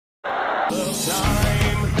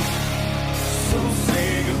Time, so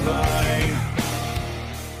say goodbye.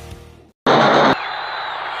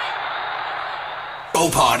 Go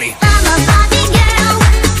party. I'm a Barbie girl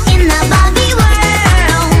in the Barbie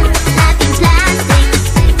world. Life is plastic,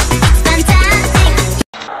 it's fantastic.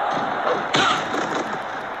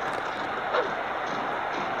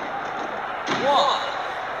 One,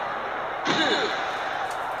 two.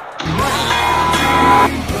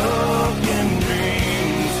 Broken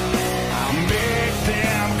dreams, I'll make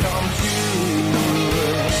them come true.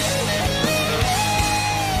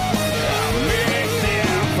 I'll make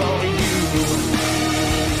them for you.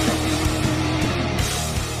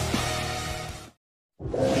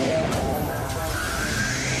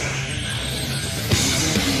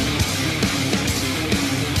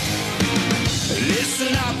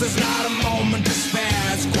 Listen up, there's not a moment to spare.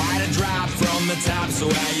 It's quite a drop from the top, so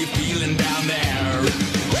how you feeling down there?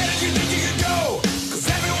 Where did you think you could go? 'Cause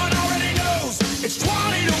everyone already knows it's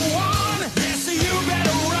 20 to 1. Yeah, so you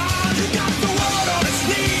better run. You got the world on its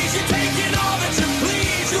knees. You're taking all that you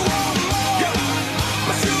please. You want more,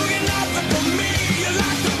 but you get nothing from me. You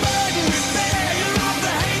like the burden we bear. You love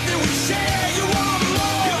the hate that we share. You want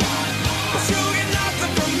more, but you get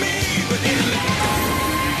nothing from me. But in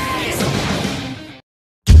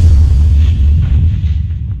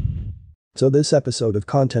So this episode of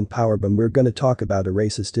Content PowerBomb we're gonna talk about a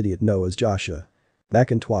racist idiot known as Joshua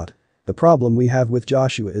McInTyre. The problem we have with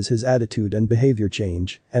Joshua is his attitude and behavior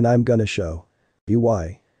change, and I'm gonna show you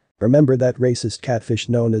why. Remember that racist catfish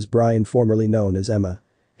known as Brian, formerly known as Emma?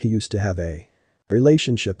 He used to have a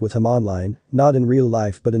relationship with him online, not in real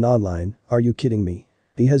life but in online. Are you kidding me?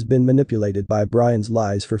 He has been manipulated by Brian's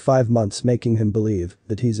lies for 5 months, making him believe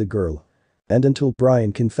that he's a girl. And until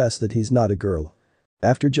Brian confessed that he's not a girl.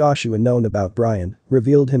 After Joshua known about Brian,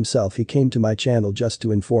 revealed himself, he came to my channel just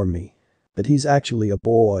to inform me that he's actually a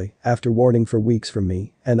boy, after warning for weeks from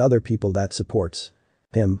me and other people that supports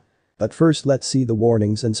him. But first let's see the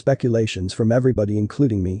warnings and speculations from everybody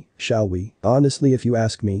including me, shall we? Honestly, if you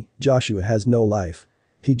ask me, Joshua has no life.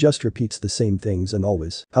 He just repeats the same things and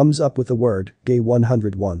always comes up with the word gay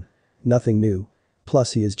 101. Nothing new.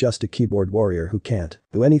 Plus he is just a keyboard warrior who can't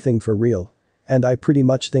do anything for real. And I pretty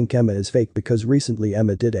much think Emma is fake because recently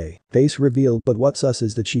Emma did a face reveal, but what's sus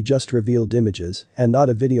is that she just revealed images and not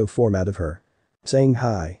a video format of her saying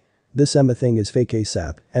hi. This Emma thing is fake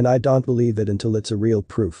ASAP, and I don't believe it until it's a real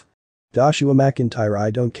proof. Joshua McIntyre, I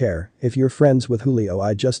don't care if you're friends with Julio,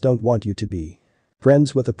 I just don't want you to be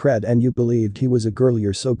friends with a pred and you believed he was a girl.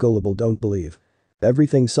 You're so gullible, don't believe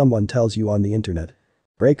everything someone tells you on the internet.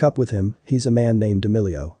 Break up with him, he's a man named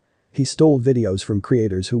Emilio. He stole videos from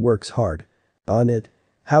creators who works hard on it.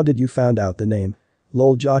 How did you found out the name?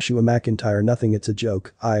 Lol, Joshua McIntyre, nothing, it's a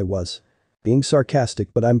joke. I was being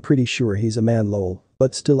sarcastic, but I'm pretty sure he's a man, lol,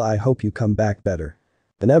 but still I hope you come back better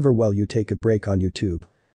than ever. Well, you take a break on YouTube.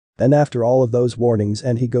 Then after all of those warnings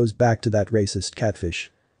and he goes back to that racist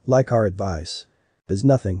catfish. Like our advice is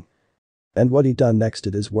nothing. And what he done next,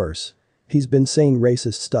 it is worse. He's been saying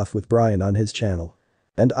racist stuff with Brian on his channel.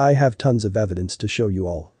 And I have tons of evidence to show you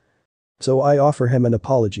all. So I offer him an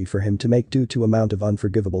apology for him to make due to amount of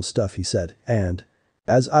unforgivable stuff he said, and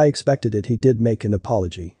as I expected it, he did make an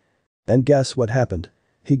apology. And guess what happened?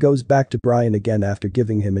 He goes back to Brian again after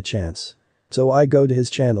giving him a chance. So I go to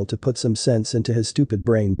his channel to put some sense into his stupid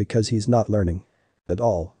brain because he's not learning at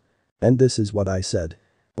all. And this is what I said.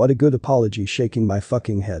 What a good apology, shaking my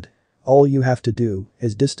fucking head. All you have to do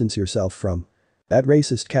is distance yourself from that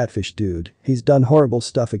racist catfish dude. He's done horrible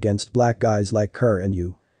stuff against black guys like her and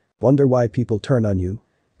you. Wonder why people turn on you?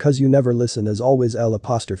 'Cause you never listen, as always.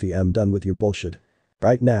 L''M done with your bullshit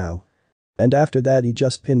right now. And after that he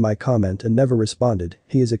just pinned my comment and never responded.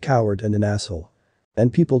 He is a coward and an asshole.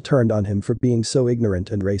 And people turned on him for being so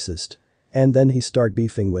ignorant and racist. And then he started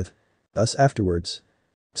beefing with us afterwards.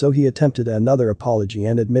 So he attempted another apology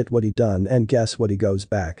and admit what he done, and guess what, he goes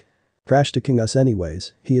back. Trash talking us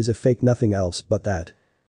anyways. He is a fake, nothing else but that.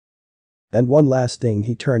 And one last thing,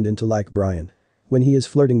 he turned into like Brian when he is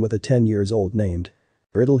flirting with a 10 years old named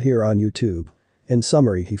Riddle here on YouTube. In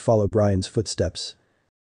summary, he followed Brian's footsteps.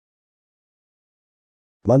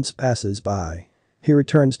 Months passes by. He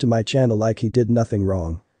returns to my channel like he did nothing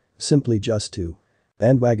wrong. Simply just to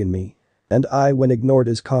bandwagon me. And when ignored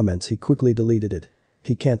his comments, he quickly deleted it.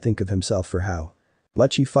 He can't think of himself for how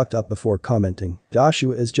much he fucked up before commenting.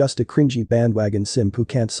 Joshua is just a cringy bandwagon simp who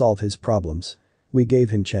can't solve his problems. We gave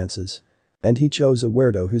him chances. And he chose a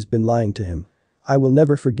weirdo who's been lying to him. I will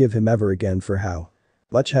never forgive him ever again for how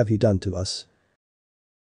much have he done to us.